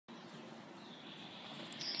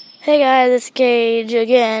Hey guys, it's Gage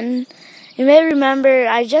again. You may remember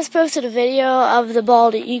I just posted a video of the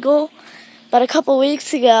bald eagle, but a couple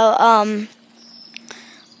weeks ago,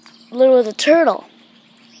 there was a turtle,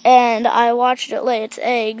 and I watched it lay its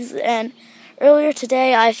eggs, and earlier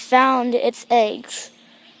today I found its eggs,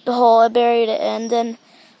 the hole I buried it in.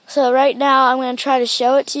 So right now I'm going to try to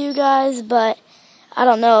show it to you guys, but I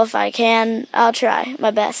don't know if I can. I'll try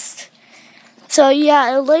my best. So yeah,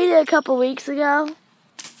 I laid it a couple weeks ago.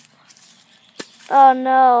 Oh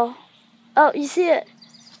no. Oh, you see it?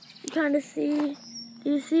 You kind of see. Do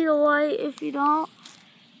you see the white if you don't?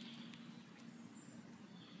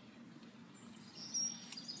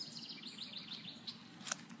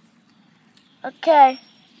 Okay.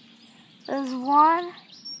 There's one.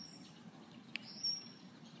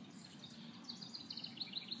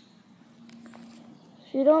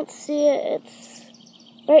 If you don't see it, it's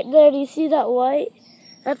right there. Do you see that white?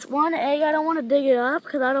 That's one egg. I don't want to dig it up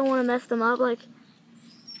because I don't want to mess them up.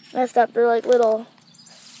 Messed up their little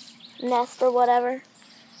nest or whatever.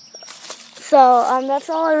 So that's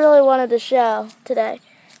all I really wanted to show today.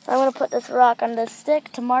 So I'm going to put this rock on this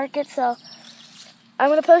stick to mark it. So I'm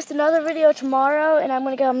going to post another video tomorrow, and I'm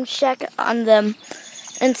going to come check on them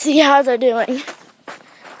and see how they're doing.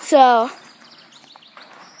 So,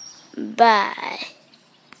 bye.